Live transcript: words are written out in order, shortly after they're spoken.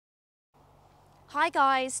Hi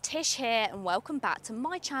guys, Tish here and welcome back to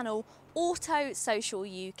my channel Auto Social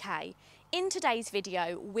UK. In today's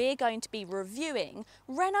video we're going to be reviewing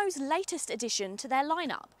Renault's latest addition to their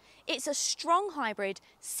lineup. It's a strong hybrid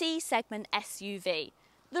C-segment SUV,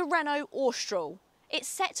 the Renault Austral. It's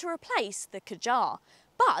set to replace the Goddard,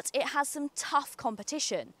 but it has some tough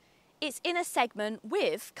competition. It's in a segment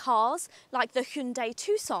with cars like the Hyundai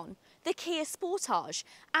Tucson, the Kia Sportage,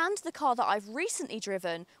 and the car that I've recently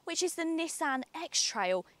driven, which is the Nissan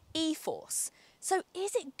X-Trail E-Force. So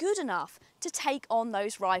is it good enough to take on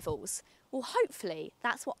those rivals? Well, hopefully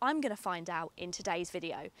that's what I'm going to find out in today's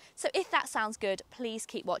video. So if that sounds good, please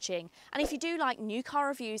keep watching. And if you do like new car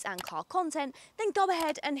reviews and car content, then go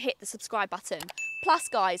ahead and hit the subscribe button. Plus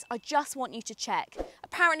guys, I just want you to check.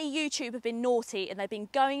 Apparently YouTube have been naughty and they've been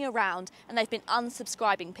going around and they've been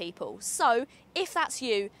unsubscribing people. So if that's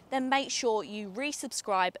you, then make sure you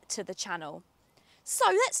resubscribe to the channel. So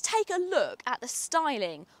let's take a look at the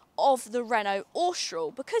styling of the Renault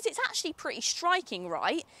Austral because it's actually pretty striking,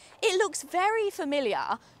 right? It looks very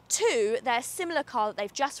familiar to their similar car that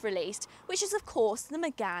they've just released, which is of course the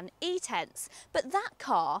Megane E-Tense, but that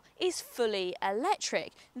car is fully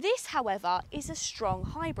electric. This, however, is a strong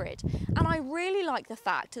hybrid, and I really like the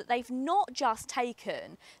fact that they've not just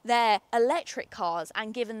taken their electric cars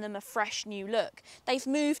and given them a fresh new look, they've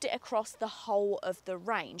moved it across the whole of the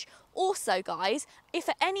range. Also guys, if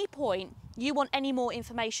at any point you want any more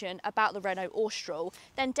information about the Renault Austral,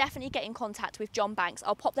 then definitely get in contact with John Banks.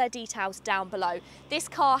 I'll pop their details down below. This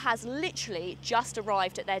car has literally just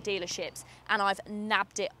arrived at their dealerships and I've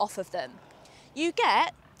nabbed it off of them. You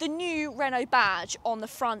get the new Renault badge on the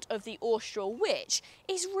front of the Austral, which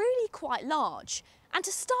is really quite large. And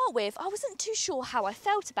to start with, I wasn't too sure how I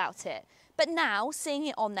felt about it. But now, seeing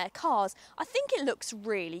it on their cars, I think it looks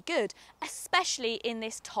really good, especially in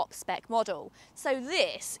this top spec model. So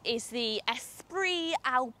this is the Esprit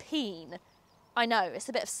Alpine. I know, it's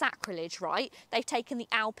a bit of sacrilege, right? They've taken the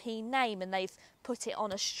Alpine name and they've put it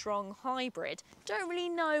on a strong hybrid. Don't really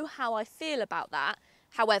know how I feel about that.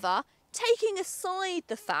 However, taking aside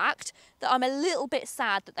the fact that I'm a little bit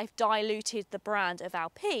sad that they've diluted the brand of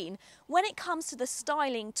Alpine, when it comes to the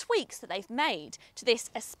styling tweaks that they've made to this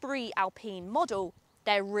Esprit Alpine model,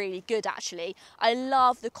 they're really good actually. I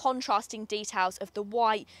love the contrasting details of the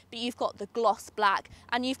white, but you've got the gloss black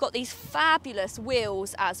and you've got these fabulous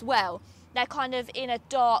wheels as well. They're kind of in a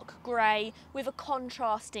dark grey with a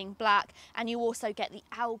contrasting black, and you also get the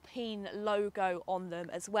Alpine logo on them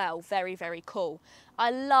as well. Very, very cool. I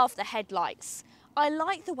love the headlights. I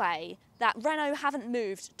like the way that Renault haven't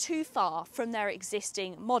moved too far from their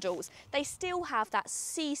existing models. They still have that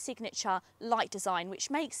C signature light design, which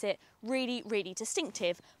makes it really, really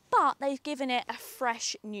distinctive, but they've given it a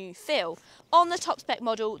fresh new feel. On the top spec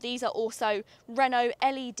model, these are also Renault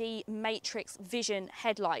LED Matrix Vision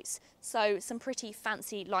headlights, so some pretty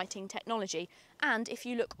fancy lighting technology. And if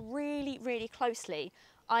you look really, really closely,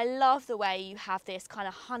 I love the way you have this kind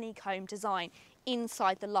of honeycomb design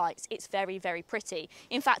inside the lights. It's very, very pretty.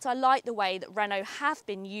 In fact, I like the way that Renault have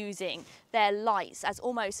been using their lights as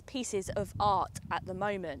almost pieces of art at the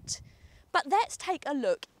moment. But let's take a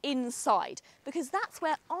look inside, because that's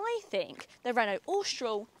where I think the Renault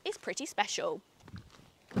Austral is pretty special.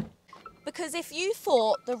 Because if you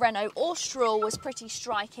thought the Renault Austral was pretty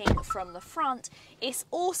striking from the front, it's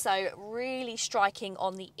also really striking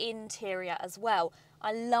on the interior as well.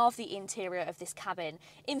 I love the interior of this cabin.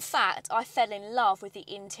 In fact, I fell in love with the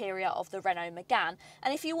interior of the Renault Megane.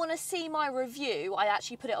 And if you want to see my review, I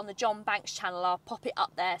actually put it on the John Banks channel. I'll pop it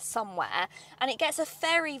up there somewhere. And it gets a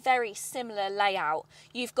very, very similar layout.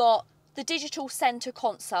 You've got the digital center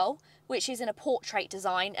console, which is in a portrait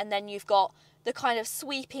design, and then you've got the kind of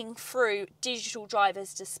sweeping through digital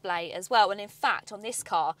driver's display as well. And in fact, on this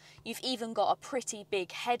car, you've even got a pretty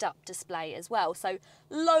big head-up display as well. So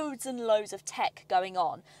loads and loads of tech going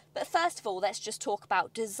on. But first of all, let's just talk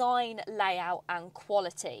about design, layout and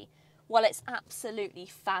quality. Well, it's absolutely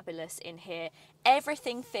fabulous in here.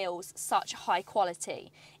 Everything feels such high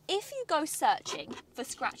quality. If you go searching for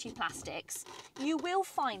scratchy plastics, you will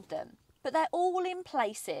find them, but they're all in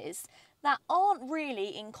places that aren't really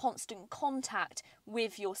in constant contact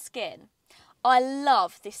with your skin. I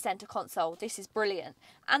love this center console. This is brilliant.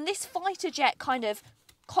 And this fighter jet kind of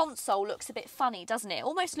console looks a bit funny, doesn't it? It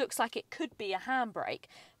almost looks like it could be a handbrake,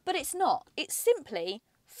 but it's not. It's simply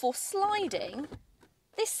for sliding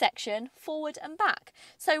this section forward and back.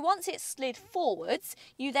 So once it's slid forwards,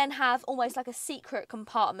 you then have almost like a secret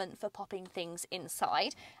compartment for popping things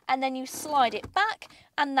inside, and then you slide it back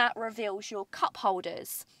and that reveals your cup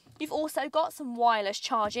holders. You've also got some wireless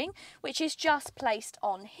charging, which is just placed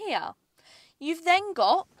on here. You've then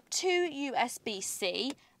got 2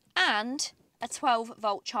 USB-C and a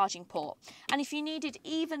 12-volt charging port. And if you needed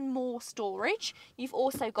even more storage, you've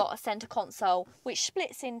also got a centre console which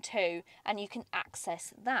splits in two and you can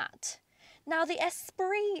access that. Now the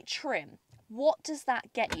Esprit trim, what does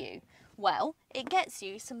that get you? Well, it gets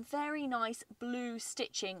you some very nice blue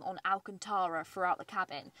stitching on Alcantara throughout the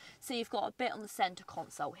cabin. So you've got a bit on the centre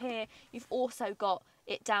console here, you've also got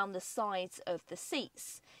it down the sides of the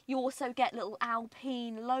seats. You also get little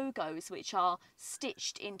Alpine logos which are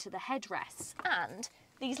stitched into the headrests, and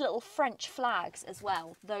these little French flags as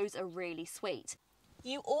well. Those are really sweet.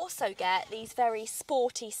 You also get these very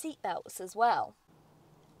sporty seat belts as well.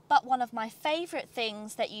 But one of my favourite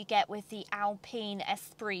things that you get with the Alpine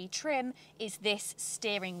Esprit trim is this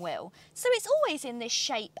steering wheel. So it's always in this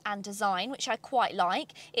shape and design, which I quite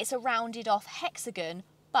like. It's a rounded off hexagon,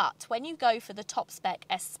 but when you go for the top spec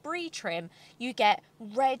Esprit trim, you get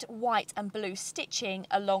red, white and blue stitching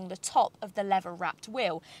along the top of the leather wrapped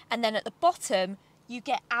wheel. And then at the bottom, you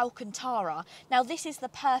get Alcantara. Now this is the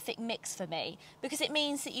perfect mix for me because it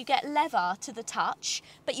means that you get leather to the touch,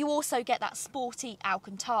 but you also get that sporty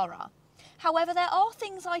Alcantara. However, there are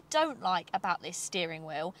things I don't like about this steering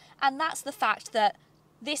wheel, and that's the fact that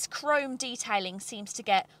this chrome detailing seems to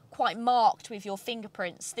get quite marked with your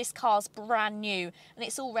fingerprints. This car's brand new and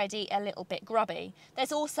it's already a little bit grubby.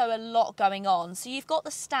 There's also a lot going on. So you've got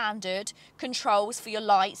the standard controls for your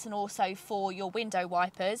lights and also for your window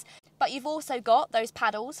wipers, but you've also got those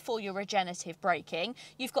paddles for your regenerative braking.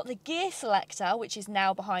 You've got the gear selector, which is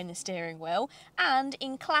now behind the steering wheel, and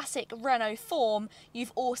in classic Renault form,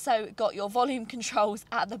 you've also got your volume controls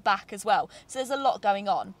at the back as well. So there's a lot going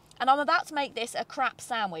on. And I'm about to make this a crap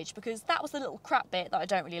sandwich because that was the little crap bit that I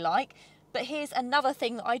don't really like. But here's another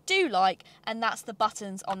thing that I do like, and that's the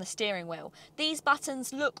buttons on the steering wheel. These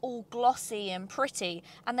buttons look all glossy and pretty,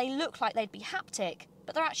 and they look like they'd be haptic,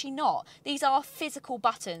 but they're actually not. These are physical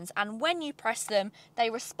buttons, and when you press them,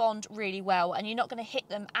 they respond really well, and you're not going to hit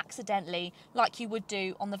them accidentally like you would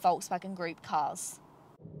do on the Volkswagen Group cars.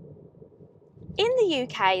 In the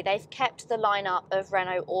UK, they've kept the lineup of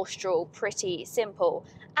Renault Austral pretty simple.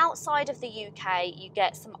 Outside of the UK, you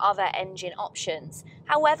get some other engine options.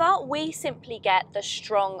 However, we simply get the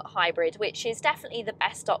strong hybrid, which is definitely the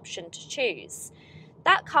best option to choose.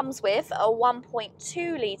 That comes with a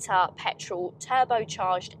 1.2 litre petrol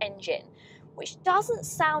turbocharged engine, which doesn't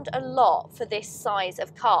sound a lot for this size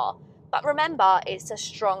of car. But remember, it's a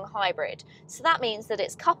strong hybrid, so that means that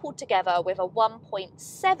it's coupled together with a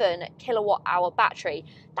 1.7 kilowatt hour battery.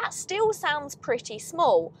 That still sounds pretty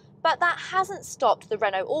small, but that hasn't stopped the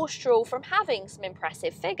Renault Austral from having some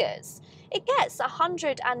impressive figures. It gets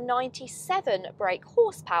 197 brake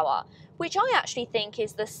horsepower, which I actually think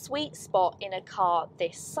is the sweet spot in a car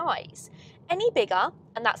this size. Any bigger,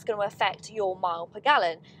 and that's going to affect your mile per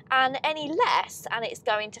gallon, and any less, and it's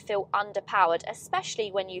going to feel underpowered,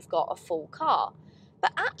 especially when you've got a full car.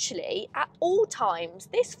 But actually, at all times,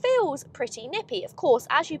 this feels pretty nippy. Of course,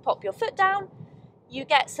 as you pop your foot down, you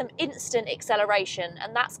get some instant acceleration,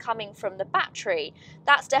 and that's coming from the battery.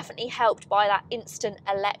 That's definitely helped by that instant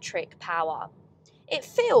electric power. It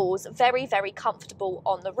feels very, very comfortable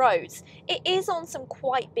on the roads. It is on some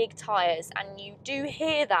quite big tyres, and you do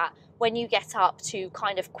hear that when you get up to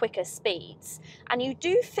kind of quicker speeds. And you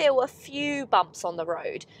do feel a few bumps on the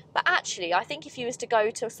road, but actually I think if you was to go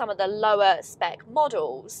to some of the lower spec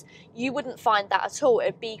models, you wouldn't find that at all.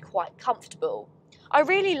 It'd be quite comfortable. I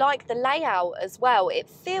really like the layout as well. It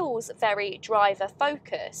feels very driver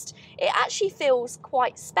focused. It actually feels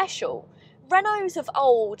quite special. Renaults of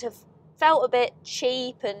old have felt a bit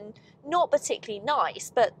cheap and not particularly nice,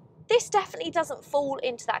 but this definitely doesn't fall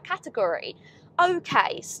into that category.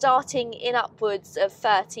 Okay, starting in upwards of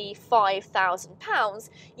 £35,000,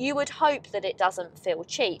 you would hope that it doesn't feel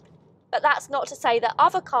cheap. But that's not to say that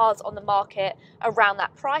other cars on the market around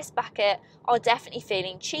that price bracket are definitely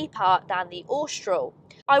feeling cheaper than the Austral.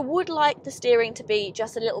 I would like the steering to be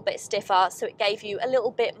just a little bit stiffer so it gave you a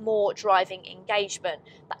little bit more driving engagement.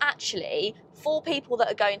 But actually, for people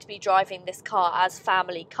that are going to be driving this car as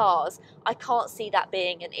family cars, I can't see that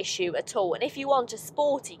being an issue at all. And if you want a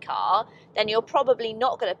sporty car, then you're probably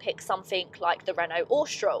not going to pick something like the Renault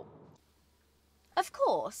Austral. Of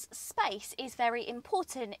course, space is very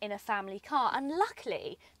important in a family car, and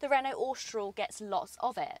luckily the Renault Austral gets lots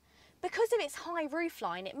of it. Because of its high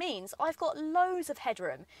roofline, it means I've got loads of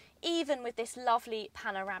headroom, even with this lovely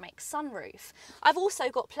panoramic sunroof. I've also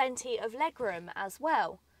got plenty of legroom as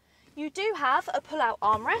well. You do have a pull-out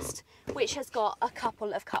armrest, which has got a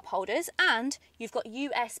couple of cup holders, and you've got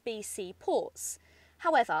USB-C ports.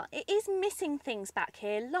 However, it is missing things back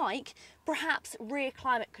here like perhaps rear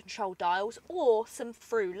climate control dials or some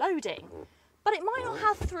through loading. But it might not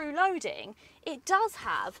have through loading, it does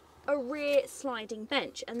have a rear sliding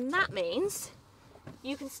bench, and that means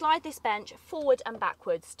you can slide this bench forward and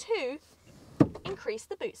backwards to increase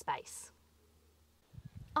the boot space.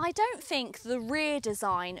 I don't think the rear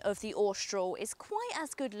design of the Austral is quite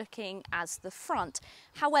as good looking as the front.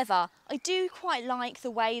 However, I do quite like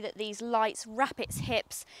the way that these lights wrap its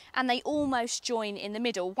hips and they almost join in the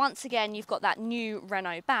middle. Once again, you've got that new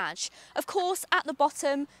Renault badge. Of course, at the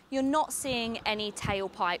bottom, you're not seeing any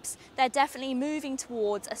tailpipes. They're definitely moving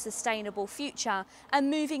towards a sustainable future and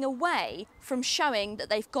moving away from showing that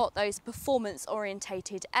they've got those performance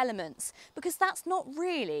orientated elements, because that's not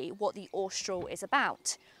really what the Austral is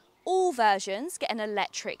about. All versions get an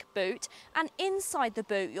electric boot, and inside the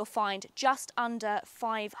boot you'll find just under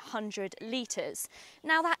 500 litres.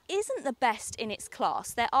 Now that isn't the best in its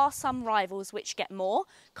class. There are some rivals which get more.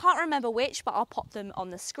 Can't remember which, but I'll pop them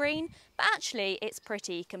on the screen. But actually it's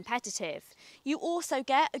pretty competitive. You also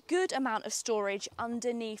get a good amount of storage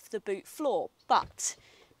underneath the boot floor, but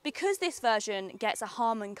because this version gets a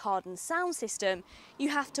Harman Kardon sound system, you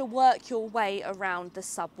have to work your way around the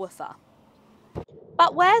subwoofer.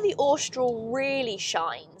 But where the Austral really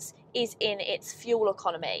shines is in its fuel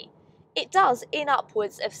economy. It does in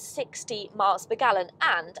upwards of 60 miles per gallon,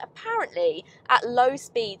 and apparently at low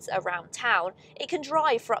speeds around town it can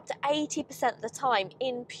drive for up to 80% of the time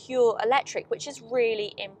in pure electric, which is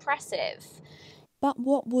really impressive. But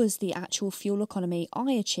what was the actual fuel economy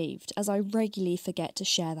I achieved, as I regularly forget to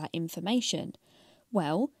share that information?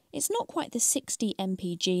 Well, it's not quite the 60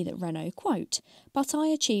 mpg that Renault quote, but I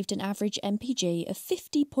achieved an average mpg of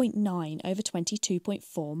 50.9 over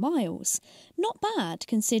 22.4 miles. Not bad,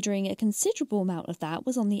 considering a considerable amount of that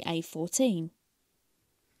was on the A14.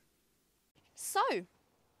 So,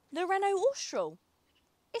 the Renault Austral.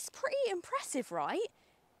 It's pretty impressive, right?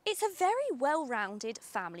 It's a very well-rounded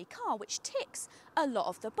family car which ticks a lot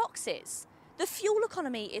of the boxes. The fuel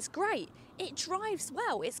economy is great, it drives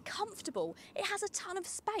well, it's comfortable, it has a ton of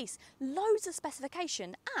space, loads of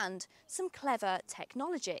specification and some clever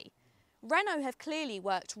technology. Renault have clearly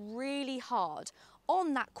worked really hard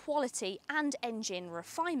on that quality and engine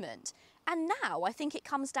refinement, and now I think it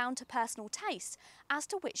comes down to personal taste as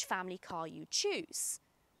to which family car you choose.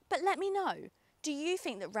 But let me know, do you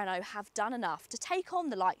think that Renault have done enough to take on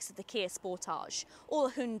the likes of the Kia Sportage or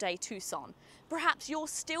the Hyundai Tucson? Perhaps you're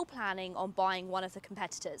still planning on buying one of the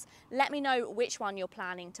competitors. Let me know which one you're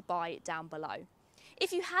planning to buy down below.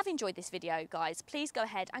 If you have enjoyed this video, guys, please go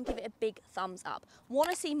ahead and give it a big thumbs up. Want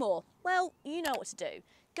to see more? Well, you know what to do.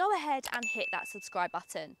 Go ahead and hit that subscribe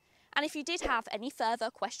button. And if you did have any further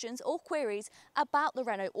questions or queries about the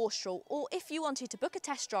Renault Austral, or if you wanted to book a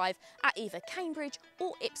test drive at either Cambridge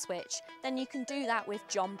or Ipswich, then you can do that with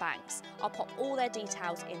John Banks. I'll pop all their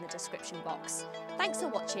details in the description box. Thanks for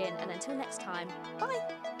watching, and until next time,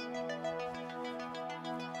 bye!